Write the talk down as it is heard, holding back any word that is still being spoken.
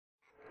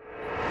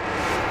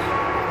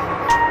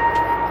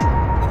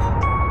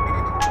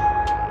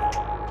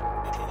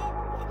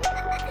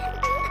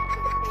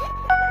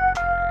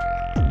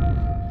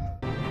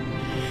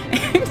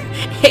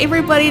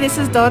everybody, this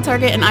is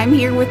DollTarget and I'm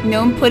here with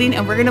KnownPudding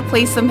and we're gonna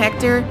play some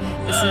Hektor.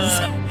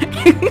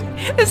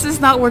 This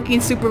is not working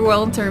super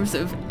well in terms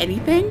of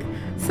anything,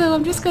 so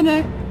I'm just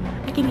gonna...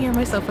 I can hear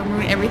myself, I'm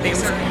ruining everything.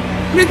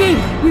 New game!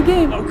 New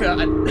game! Oh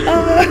god!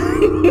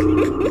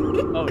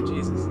 Oh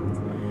Jesus.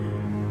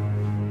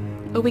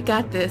 Oh, we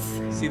got this.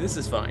 See, this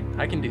is fine.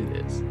 I can do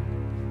this.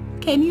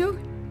 Can you?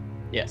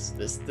 Yes,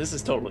 this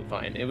is totally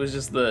fine. It was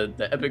just the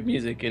epic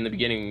music in the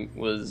beginning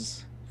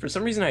was... For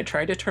some reason I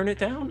tried to turn it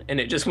down and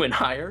it just went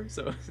higher,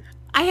 so...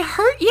 I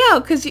heard, yeah,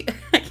 because you...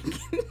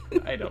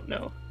 I don't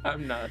know.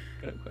 I'm not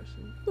gonna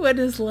question. What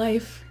is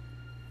life?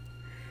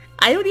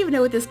 I don't even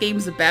know what this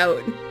game's about.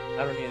 I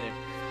don't either.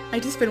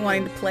 I've just been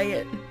wanting to play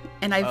it,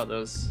 and I've...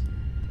 Oh,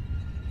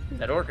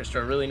 that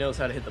orchestra really knows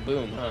how to hit the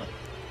boom, huh?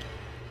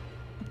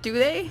 Do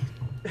they?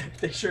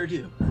 They sure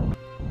do.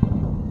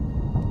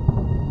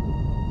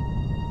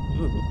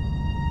 Ooh.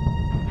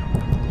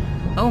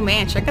 Oh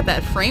man, check out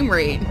that frame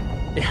rate.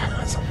 Yeah,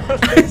 that's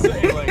what I was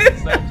saying, like,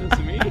 is that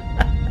just me?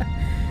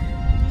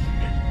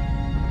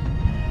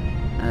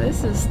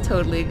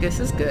 This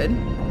is good.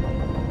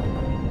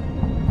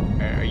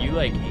 Are you,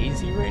 like,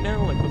 hazy right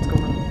now? Like, what's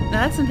going on? No,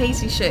 that's some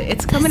hazy shit.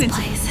 It's coming into...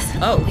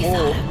 Oh, we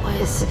thought it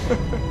was.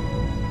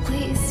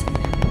 Please,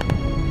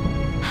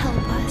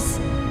 help us.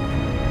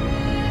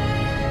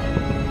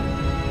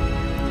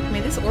 I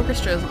mean, this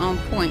orchestra is on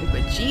point,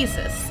 but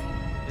Jesus.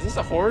 Is this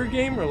a horror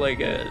game or, like,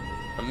 a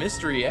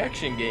mystery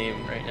action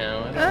game right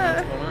now? I don't know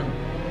what's going on.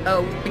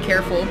 Oh, be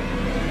careful.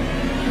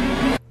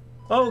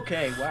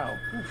 Okay, wow.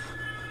 Oof.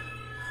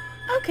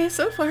 Okay,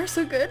 so far,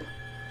 so good.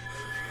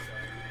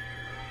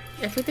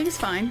 Everything's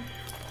fine.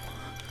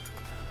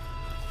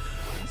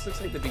 This looks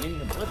like the beginning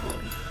of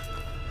Bloodborne.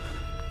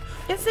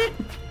 Is it?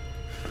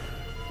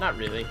 Not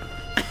really.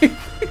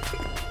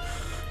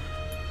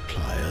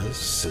 Pliers,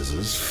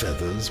 scissors,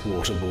 feathers,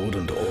 waterboard,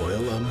 and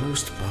oil are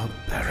most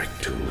barbaric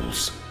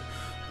tools.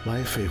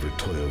 My favorite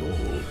toy of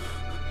all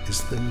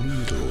is the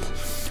needle.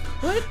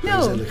 What?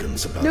 No. There's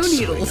elegance about No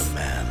sewing needles. a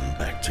man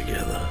back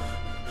together.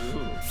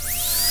 Ooh.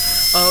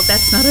 Oh,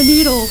 that's not a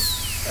needle.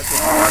 That's a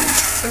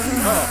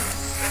oh.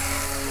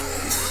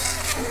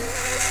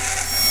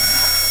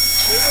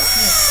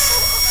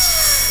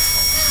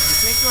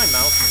 This makes my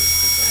mouth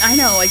hurt. I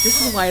know, like, this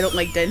is why I don't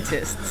like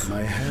dentists.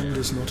 My hand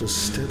is not as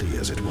steady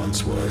as it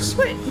once was.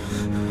 What?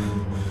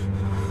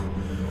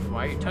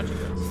 Why are you touching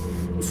this?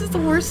 This is the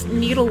worst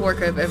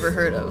needlework I've ever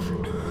heard of.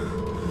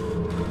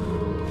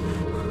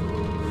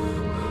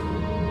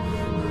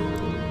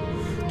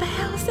 What the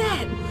hell is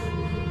that?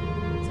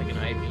 It's like an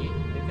IV,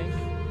 I think.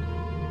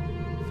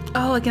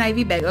 Oh, like an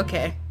IV bag,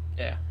 okay.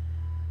 Yeah.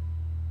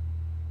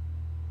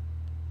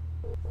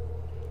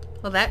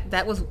 Well,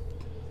 that was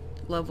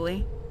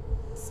lovely.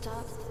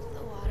 Stop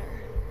the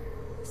water.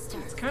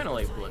 Start It's kind of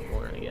like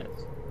Bloodborne, I guess.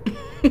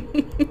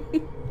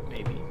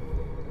 Maybe.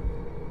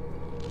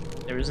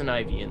 There is an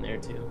IV in there,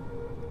 too.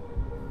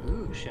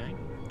 Ooh, shiny.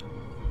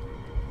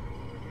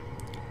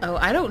 Oh,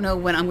 I don't know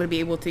when I'm going to be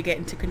able to get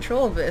into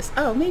control of this.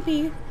 Oh,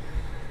 maybe.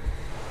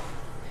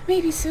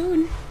 Maybe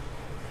soon.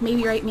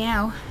 Maybe right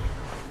now.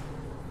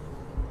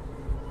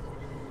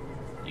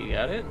 You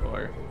got it,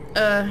 or?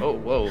 Oh,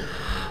 whoa.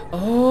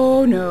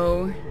 Oh,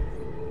 no.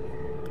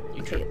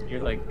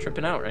 You're like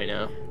tripping out right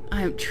now.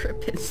 I'm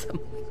tripping some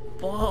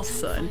balls,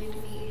 son.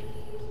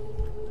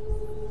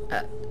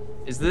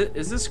 Is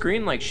the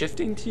screen like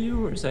shifting to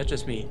you, or is that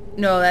just me?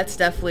 No, that's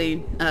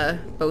definitely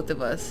both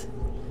of us.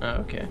 Oh,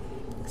 okay.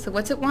 So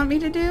what's it want me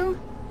to do?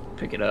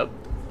 Pick it up.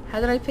 How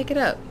did I pick it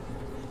up?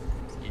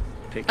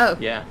 Oh.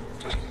 Yeah.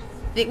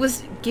 It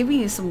was giving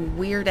you some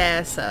weird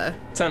ass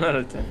 10 out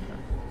of 10.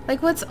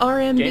 like what's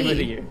RMB? Game of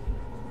the year.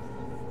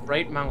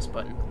 Right mouse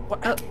button. What?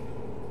 Oh.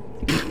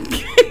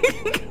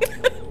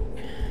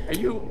 Are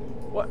you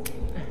what?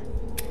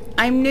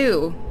 I'm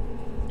new.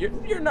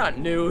 You're not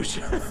new.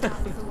 Stop the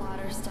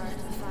water, start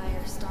the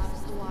fire.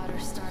 Stop the water,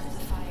 start the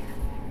fire.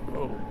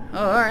 Oh.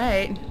 Oh,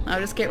 alright. I'll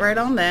just get right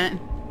on that.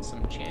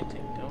 Some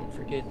chanting. Don't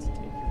forget to take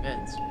your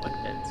meds. What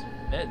meds?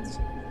 Meds.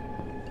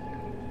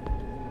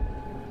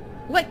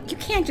 What? You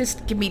can't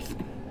just give me...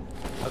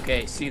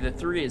 Okay, see, the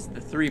 3 is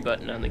the 3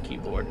 button on the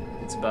keyboard.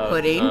 It's about,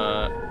 Pudding.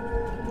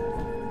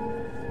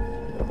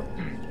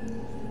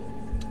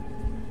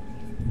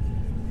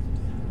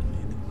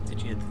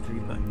 Did you hit the 3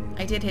 button?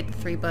 I did hit the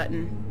 3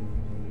 button.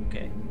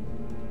 Okay.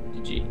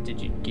 Did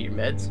you get your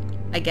meds?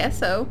 I guess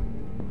so.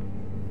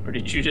 Or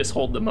did you just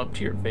hold them up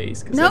to your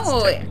face? 'Cause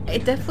No, that's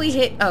it definitely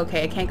hit...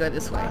 Okay, I can't go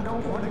this way. I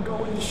don't want to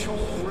go in the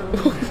showroom. I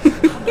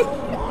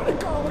don't want to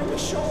go in the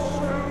showroom.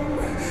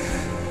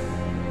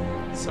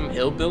 Some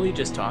hillbilly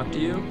just talked to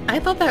you? I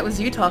thought that was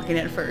you talking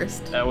at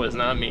first. That was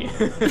not me.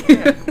 Oh,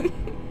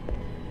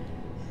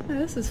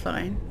 this is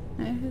fine.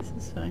 This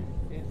is fine.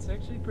 It's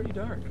actually pretty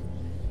dark.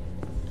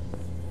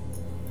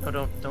 No,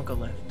 don't go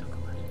left. Don't go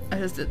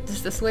left.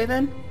 Just this way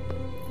then?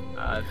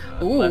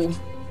 Ooh.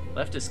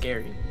 Left is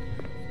scary.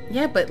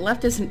 Yeah, but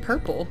left isn't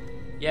purple.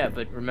 Yeah,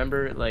 but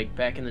remember, like,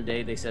 back in the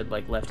day, they said,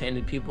 like,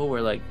 left-handed people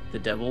were, like, the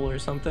devil or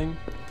something?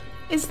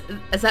 Is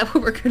that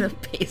what we're gonna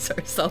base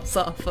ourselves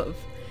off of?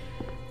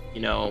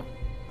 You know,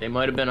 they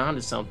might have been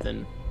onto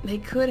something. They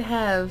could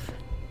have.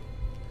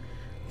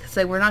 Because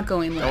they were not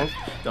going left.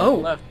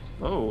 Don't left.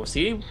 Oh,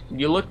 see?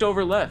 You looked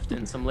over left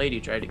and some lady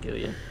tried to kill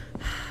you.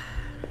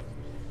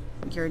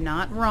 You're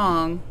not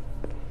wrong.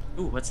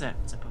 Ooh, what's that?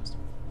 What's that post?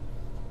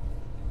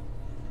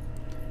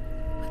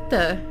 What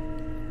the?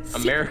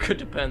 America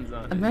depends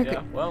on America. it.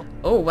 Yeah, well.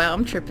 Oh wow,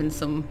 I'm tripping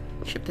some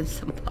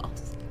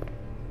balls.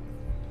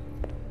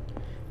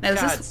 Now,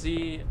 is God, this...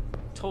 see,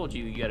 told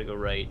you gotta go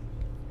right.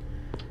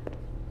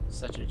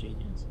 Such a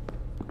genius.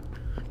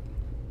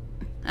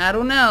 I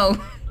don't know.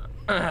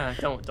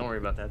 Don't worry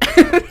about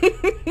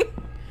that.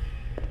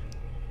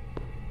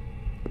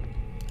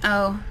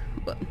 Oh,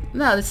 well,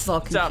 no, this is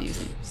all Stop.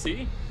 confusing.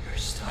 See? You're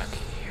stuck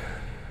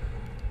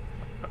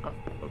here.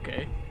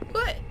 Okay.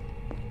 What?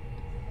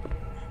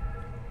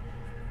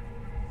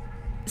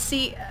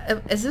 See,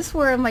 is this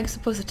where I'm like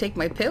supposed to take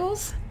my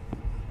pills?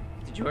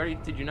 Did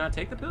you not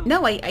take the pill?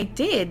 No, I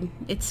did.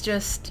 It's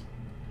just...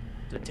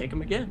 To take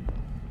them again.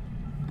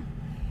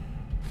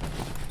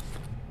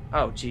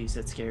 Oh, jeez,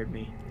 that scared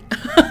me.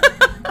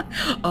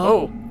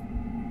 Oh.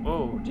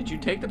 Oh, did you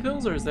take the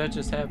pills or is that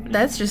just happening?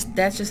 That's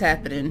just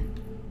happening.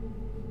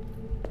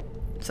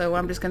 So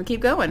I'm just gonna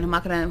keep going. I'm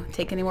not gonna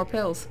take any more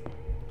pills.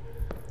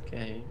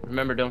 Okay.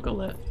 Remember, don't go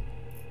left.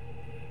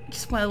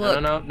 Just wanna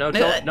look. No,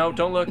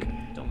 don't look.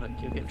 Don't look.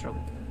 You'll get in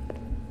trouble.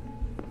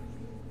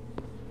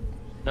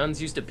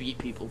 Nuns used to beat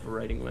people for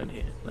writing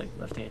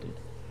left-handed.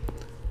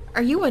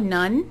 Are you a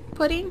nun,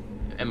 Pudding?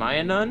 Am I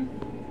a nun?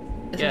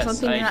 Is there Yes,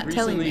 something you're not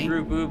telling recently me?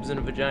 grew boobs and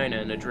a vagina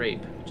and a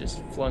drape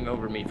just flung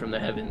over me from the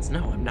heavens.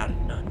 No, I'm not a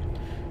nun.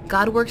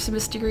 God works in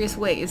mysterious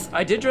ways.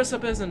 I did dress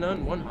up as a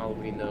nun one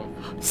Halloween, though.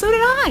 So did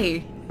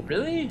I.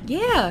 Really?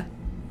 Yeah.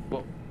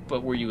 Well,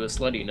 but were you a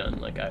slutty nun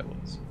like I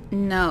was?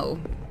 No.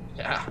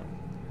 Yeah.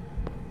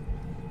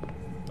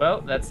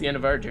 Well, that's the end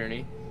of our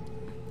journey.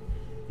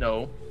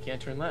 No,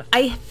 can't turn left.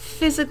 I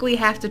physically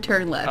have to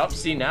turn left. Oh,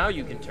 see, now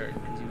you can turn,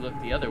 because you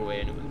looked the other way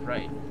and it was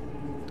right.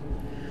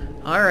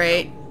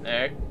 Alright.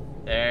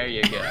 There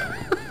you go.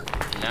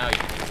 Now you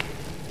can.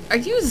 Are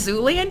you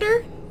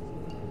Zoolander?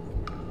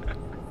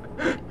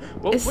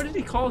 What did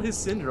he call his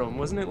syndrome?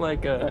 Wasn't it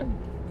like, I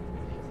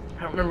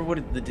don't remember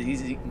what the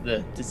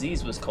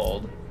disease was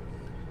called,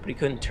 but he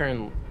couldn't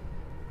turn.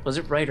 Was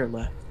it right or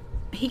left?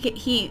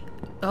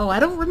 Oh, I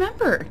don't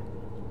remember.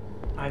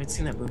 I haven't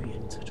seen that movie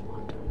in such a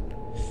long time.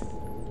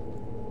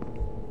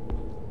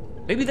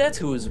 Maybe that's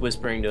who was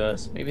whispering to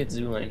us. Maybe it's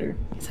Zoolander.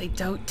 Yes, I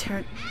don't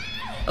turn...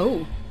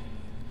 Oh.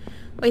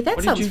 Wait, that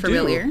What did sounds you do?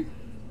 familiar.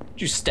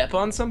 Did you step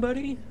on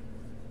somebody?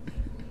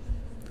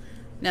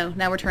 No,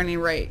 now we're turning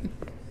right.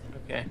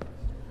 Okay.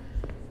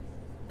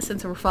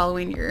 Since we're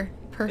following your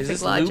perfect Is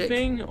this logic.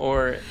 looping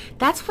or?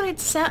 That's what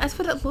that's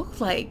what it looked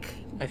like.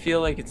 I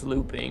feel like it's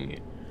looping.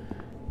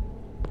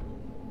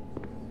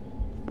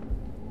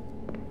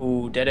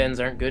 Ooh, dead ends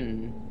aren't good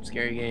in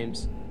scary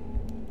games.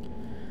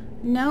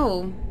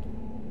 No.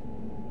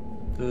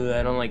 Ooh,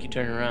 I don't like you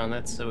turning around.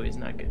 That's always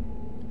not good.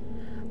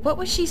 What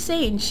was she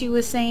saying? She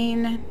was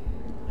saying... I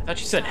thought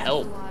you said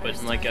help, but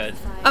in like a...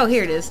 Oh,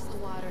 here it is. The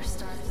water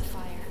starts the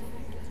fire.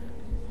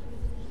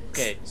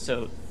 Okay,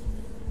 so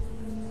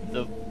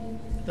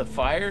the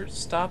fire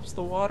stops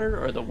the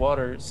water, or the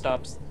water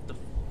stops the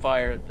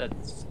fire that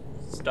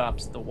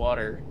stops the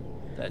water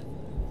that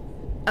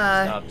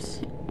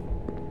stops?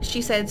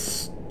 She said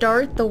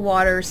start the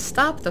water,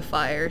 stop the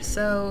fire,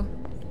 so...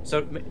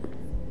 So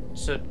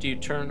do you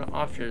turn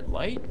off your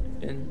light?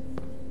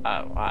 And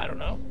I don't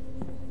know.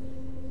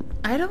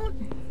 I don't...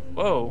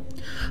 Whoa.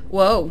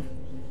 Whoa.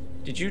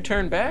 Did you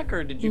turn back,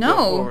 or did you No.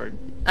 go forward?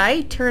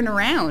 I turn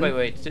around.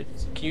 Wait.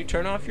 Can you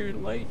turn off your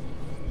light?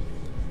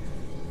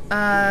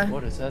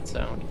 What does that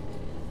sound?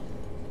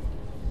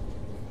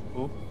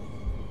 Ooh.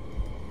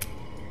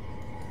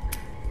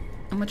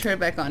 I'm gonna turn it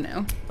back on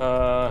now.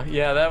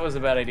 Yeah, that was a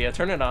bad idea.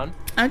 Turn it on.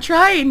 I'm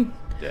trying.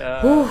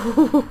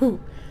 Uh,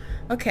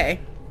 Okay.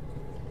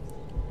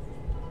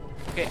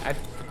 Okay, I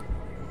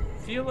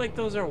feel like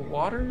those are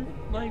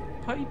water-like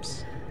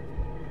pipes.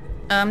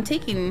 I'm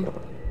taking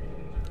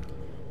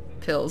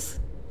pills,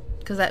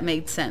 because that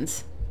made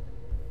sense.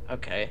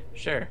 Okay,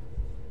 sure.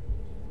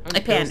 How I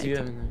many pills do you panicked.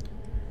 have in there?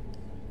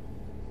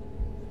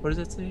 What does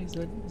that say?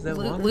 Is that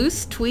water?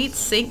 Loose tweets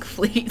sink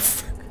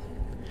fleets.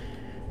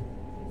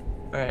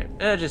 Alright,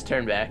 just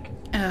turn back.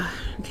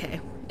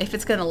 Okay. If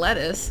it's gonna let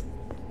us.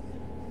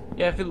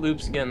 Yeah, if it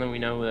loops again, then we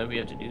know that we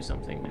have to do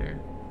something there.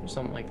 Or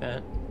something like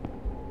that.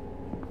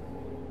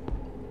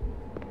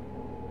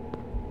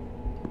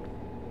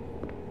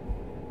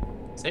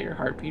 Is that your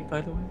heartbeat,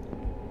 by the way?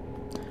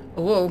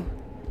 Whoa.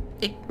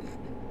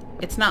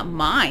 It's not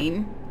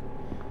mine.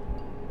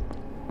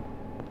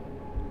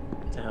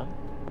 What the hell?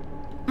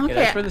 Okay.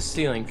 That's where the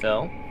ceiling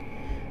fell.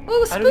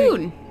 Oh, a How do we-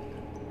 spoon.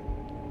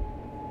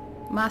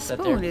 My that there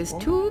spoon is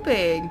before? too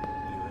big.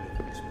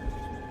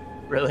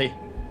 Really?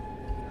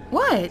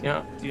 What?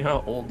 Do you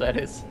know how old that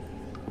is?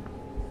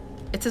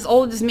 It's as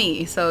old as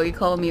me, so you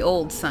call me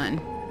old, son.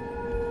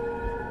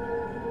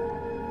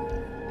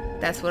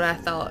 That's what I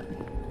thought.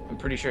 I'm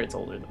pretty sure it's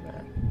older than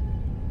that.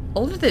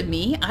 Older than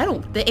me? I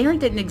don't... The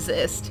internet didn't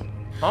exist.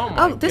 Oh my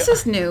Oh, this God.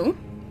 is new.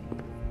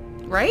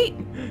 Right?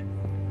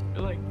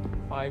 You're like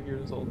 5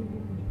 years old.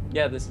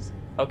 Yeah, this is...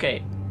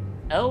 Okay.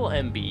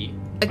 LMB.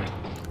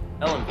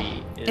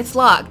 LMB is... It's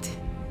locked.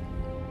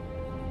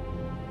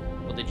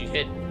 Well, did you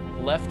hit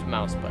left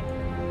mouse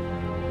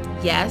button?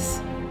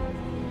 Yes.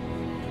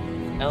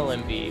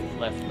 LMB,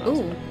 left mouse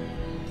Ooh. button.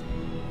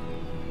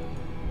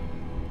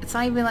 It's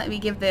not even letting me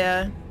give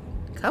the...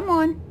 Come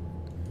on.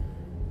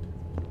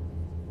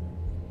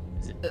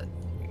 Is it...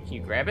 Can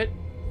you grab it?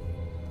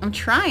 I'm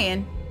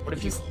trying. What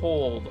if you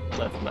hold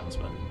left mouse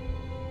button?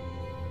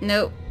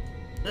 Nope.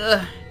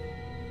 Ugh.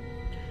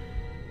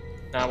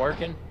 Not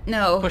working?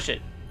 No. Push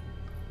it.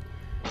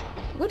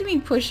 What do you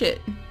mean push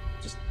it?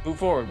 Just move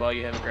forward while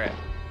you have it grabbed.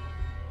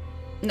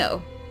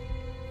 No.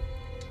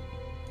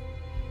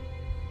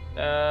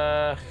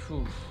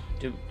 Oof.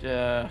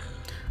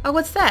 Oh,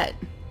 what's that?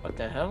 What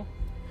the hell?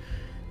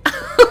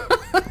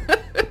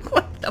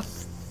 What the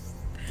f...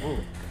 Ooh.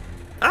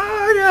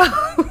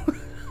 Oh, no!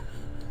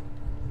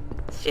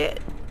 Shit.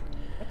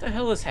 What the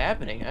hell is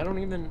happening? I don't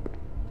even...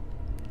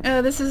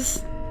 This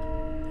is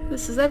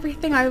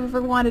everything I've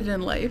ever wanted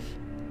in life.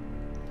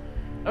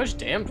 I wish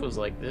Damned was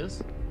like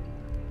this.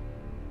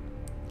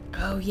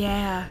 Oh,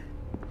 yeah.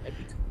 That'd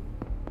be cool.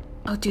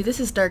 Oh, dude,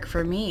 this is dark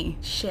for me.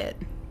 Shit.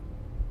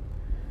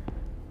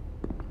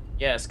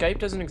 Yeah, Skype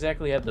doesn't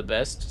exactly have the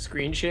best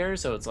screen share,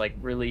 so it's like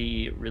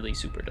really, really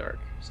super dark.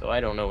 So I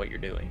don't know what you're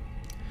doing.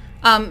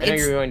 I know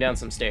It's... you're going down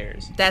some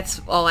stairs.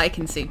 That's all I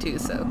can see, too,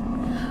 so...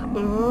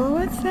 Oh,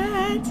 what's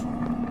that?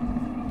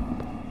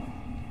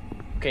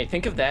 Okay,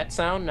 think of that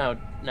sound. Now,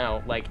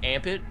 like,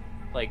 amp it,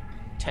 like,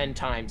 10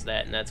 times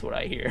that, and that's what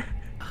I hear.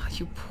 Oh,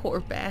 you poor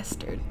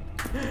bastard.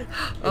 And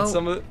Oh.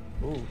 some of...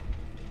 Ooh.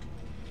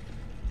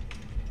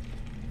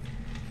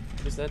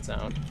 What does that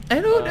sound? I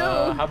don't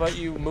know. How about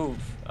you move?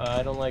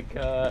 I don't like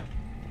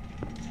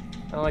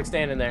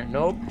standing there.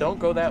 Nope, don't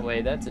go that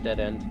way. That's a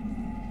dead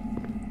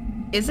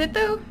end. Is it,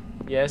 though?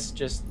 Yes,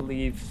 just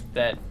leave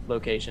that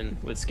location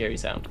with scary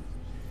sound.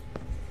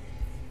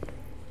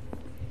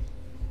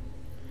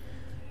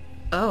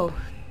 Oh.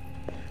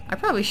 I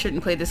probably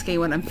shouldn't play this game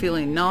when I'm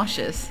feeling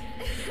nauseous.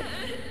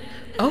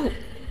 Oh.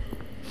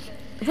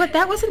 What?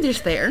 That wasn't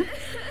just there.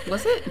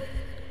 Was it?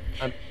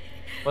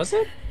 Was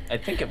it? I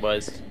think it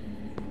was.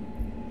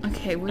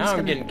 Okay, we're Now just I'm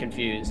gonna... getting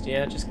confused.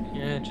 Yeah,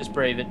 just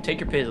brave it. Take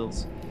your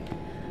pills.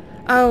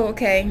 Oh,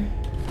 okay.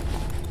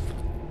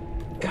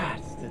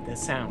 God, the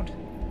sound.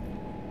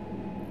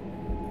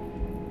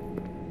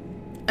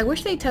 I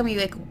wish they'd tell me,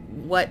 like,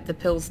 what the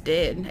pills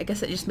did. I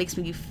guess it just makes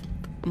me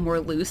more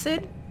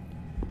lucid.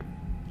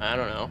 I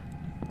don't know.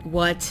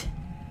 What?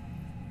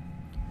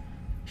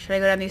 Should I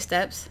go down these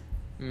steps?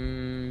 I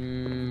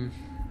don't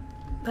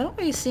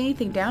really see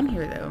anything down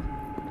here, though.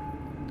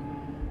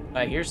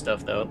 I hear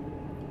stuff though.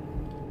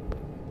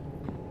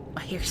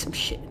 I hear some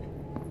shit.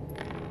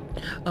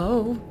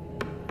 Oh.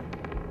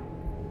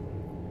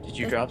 Did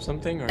you drop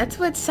something? Or? That's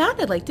what it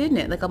sounded like, didn't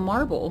it? Like a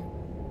marble.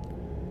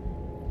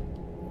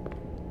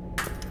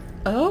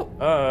 Oh.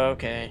 Oh,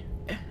 okay.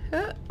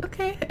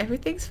 Okay,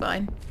 everything's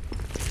fine.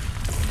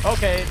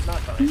 Okay, not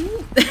fine.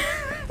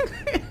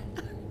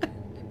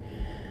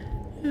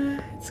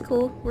 It's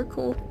cool. We're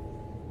cool.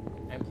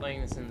 I'm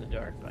playing this in the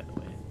dark, by the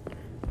way.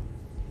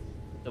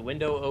 The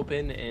window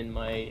open and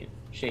my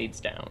shades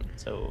down,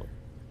 so...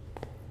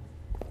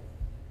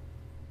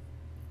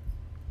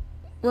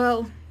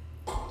 Well...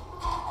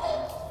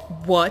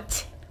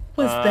 What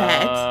was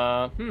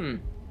that? Hmm.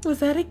 Was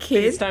that a I think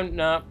it's kid? time...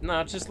 No,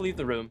 just leave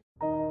the room.